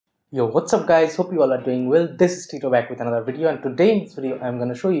Yo, what's up guys? Hope you all are doing well. This is Tito back with another video, and today in this video I'm going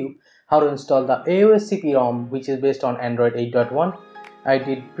to show you how to install the AOSCP ROM, which is based on Android 8.1. I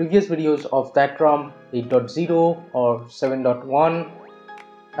did previous videos of that ROM 8.0 or 7.1.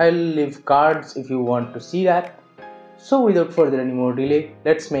 I'll leave cards if you want to see that. So without further any more delay,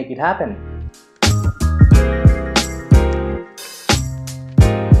 let's make it happen.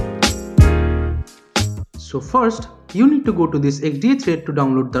 So first, you need to go to this XDA thread to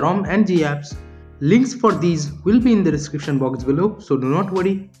download the ROM and GApps. Links for these will be in the description box below, so do not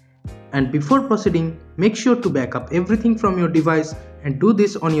worry. And before proceeding, make sure to back up everything from your device and do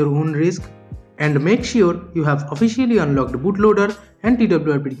this on your own risk. And make sure you have officially unlocked bootloader and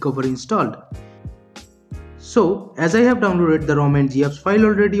TWRP recovery installed. So, as I have downloaded the ROM and GApps file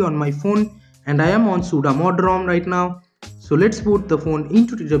already on my phone, and I am on sudo mod ROM right now. So let's boot the phone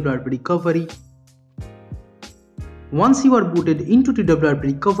into TWRP recovery. Once you are booted into TWRP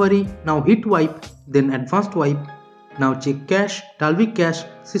recovery, now hit wipe, then advanced wipe. Now check cache, Dalvik cache,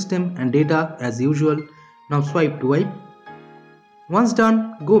 system and data as usual. Now swipe to wipe. Once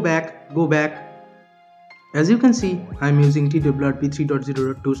done, go back. As you can see, I am using TWRP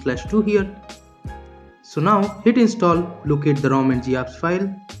 3.0.2/2 here. So now hit install, locate the ROM and GApps file,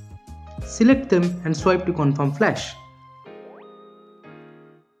 select them and swipe to confirm flash.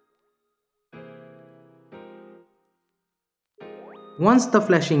 Once the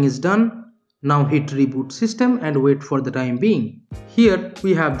flashing is done, now hit reboot system and wait for the time being. Here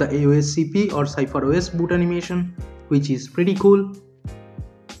we have the AOSCP or CypherOS boot animation, which is pretty cool.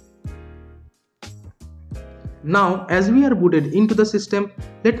 Now as we are booted into the system,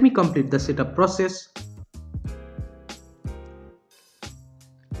 let me complete the setup process.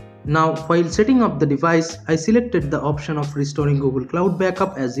 Now while setting up the device, I selected the option of restoring Google Cloud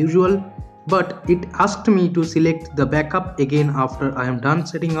backup as usual. But it asked me to select the backup again after I am done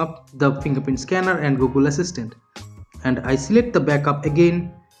setting up the fingerprint scanner and Google Assistant. And I select the backup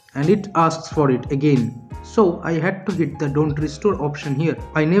again and it asks for it again. So I had to hit the don't restore option here.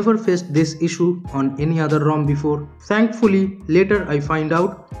 I never faced this issue on any other ROM before. Thankfully, later I find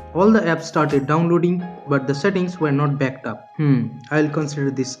out all the apps started downloading but the settings were not backed up. I'll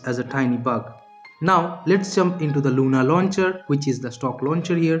consider this as a tiny bug. Now let's jump into the Luna launcher, which is the stock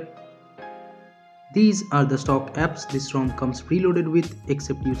launcher here. These are the stock apps this ROM comes preloaded with,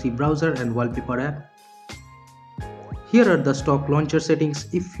 except UC browser and wallpaper app. Here are the stock launcher settings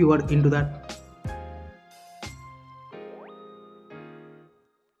if you are into that.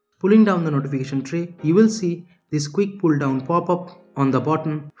 Pulling down the notification tray, you will see this quick pull down pop-up on the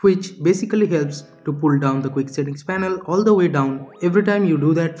bottom, which basically helps to pull down the quick settings panel all the way down every time you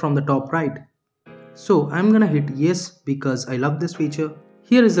do that from the top right. So I'm gonna hit yes because I love this feature.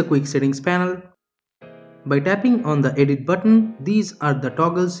 Here is the quick settings panel. By tapping on the edit button, these are the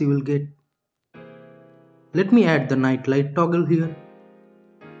toggles you will get. Let me add the night light toggle here.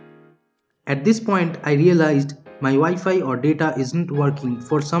 At this point, I realized my Wi-Fi or data isn't working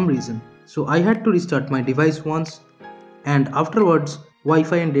for some reason. So I had to restart my device once, and afterwards,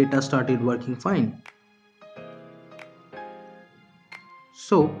 Wi-Fi and data started working fine.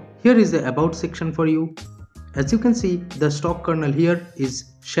 So here is the about section for you. As you can see, the stock kernel here is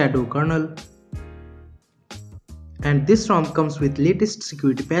Shadow kernel. And this ROM comes with latest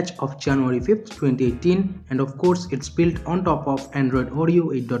security patch of January 5th, 2018, and of course it's built on top of Android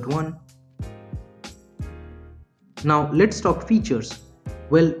Oreo 8.1. Now let's talk features.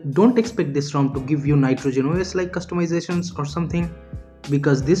 Well, don't expect this ROM to give you Nitrogen OS like customizations or something,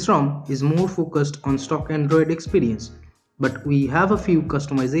 because this ROM is more focused on stock Android experience. But we have a few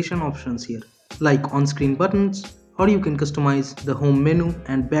customization options here, like on-screen buttons, or you can customize the home menu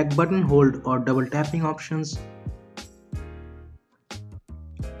and back button hold or double tapping options.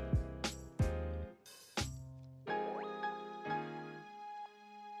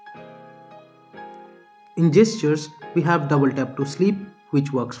 In gestures, we have double tap to sleep,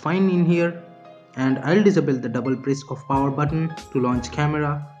 which works fine in here, and I'll disable the double press of power button to launch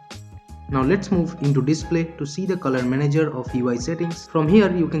camera. Now let's move into display to see the color manager of UI settings. From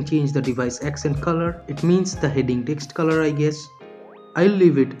here you can change the device accent color. It means the heading text color, I guess. I'll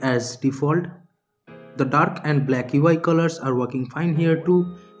leave it as default. The dark and black UI colors are working fine here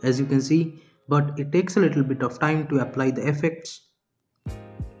too, as you can see, but it takes a little bit of time to apply the effects.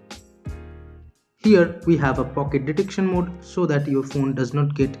 Here we have a pocket detection mode so that your phone does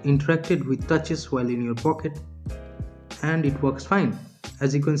not get interacted with touches while in your pocket, and it works fine,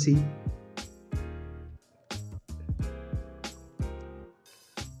 as you can see.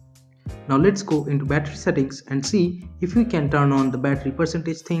 Now let's go into battery settings and see if we can turn on the battery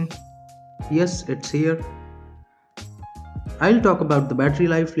percentage thing. Yes, it's here. I'll talk about the battery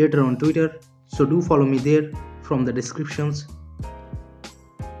life later on Twitter, so do follow me there from the descriptions.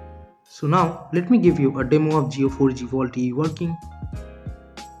 So now let me give you a demo of Jio 4G Volte working.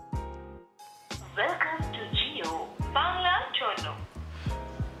 Welcome to Jio Bangla Cholo.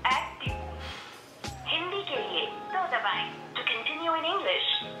 Active. Hindi के लिए दो दबाएं. To continue in English,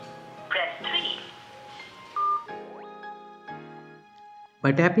 press 3.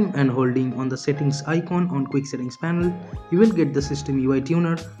 By tapping and holding on the settings icon on quick settings panel, you will get the system UI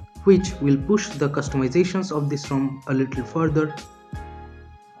tuner, which will push the customizations of this ROM a little further.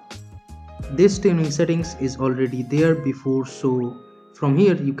 This tuning settings is already there before, so from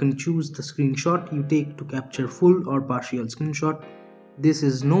here you can choose the screenshot you take to capture full or partial screenshot. This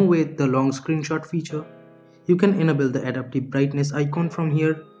is no way the long screenshot feature. You can enable the adaptive brightness icon from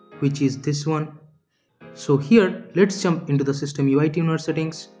here, which is this one. So here, let's jump into the system UI tuner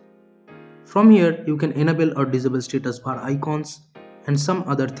settings. From here, you can enable or disable status bar icons and some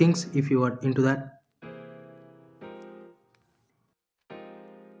other things if you are into that.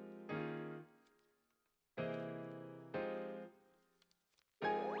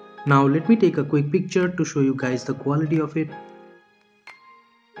 Now let me take a quick picture to show you guys the quality of it.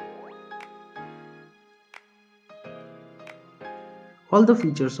 All the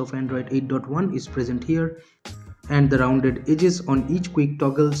features of Android 8.1 is present here, and the rounded edges on each quick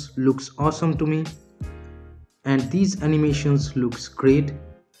toggles looks awesome to me, and these animations looks great.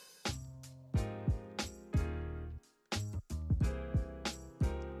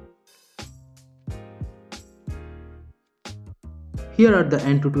 Here are the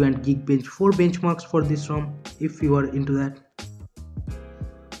end-to-end Geekbench 4 benchmarks for this ROM if you are into that.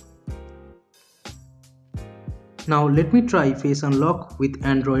 Now let me try face unlock with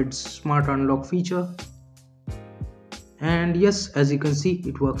Android's smart unlock feature. And yes, as you can see,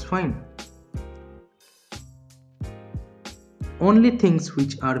 it works fine. Only things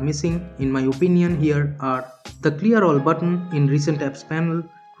which are missing in my opinion here are the clear all button in recent apps panel,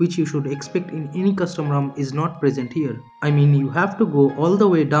 which you should expect in any custom ROM, is not present here. I mean, you have to go all the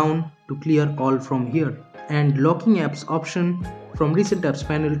way down to clear all from here. And locking apps option from recent apps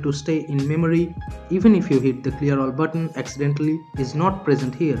panel to stay in memory even if you hit the clear all button accidentally is not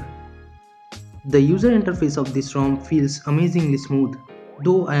present here. The user interface of this ROM feels amazingly smooth,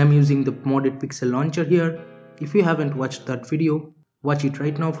 though I am using the modded pixel launcher here. If you haven't watched that video, watch it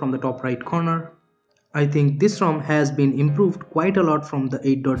right now from the top right corner. I think this ROM has been improved quite a lot from the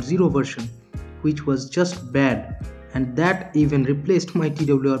 8.0 version, which was just bad, and that even replaced my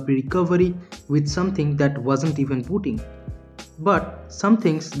TWRP recovery with something that wasn't even booting. But some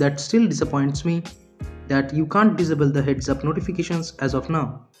things that still disappoints me, that you can't disable the heads up notifications as of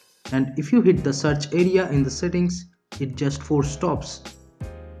now, and if you hit the search area in the settings, it just force stops.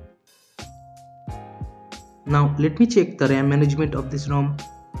 Now let me check the RAM management of this ROM.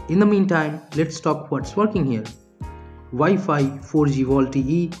 In the meantime, let's talk what's working here. Wi-Fi, 4G Volte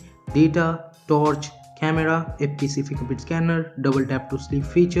E, data, torch, camera, FPC fingerprint scanner, double tap to sleep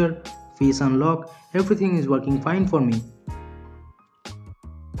feature, face unlock, everything is working fine for me.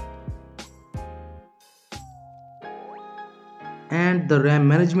 And the RAM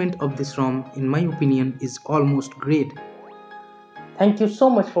management of this ROM, in my opinion, is almost great. Thank you so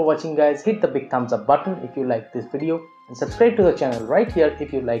much for watching guys. Hit the big thumbs up button if you liked this video and subscribe to the channel right here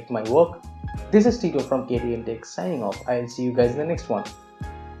if you liked my work. This is Tito from KTN Tech signing off. I'll see you guys in the next one.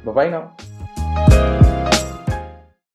 Bye bye now.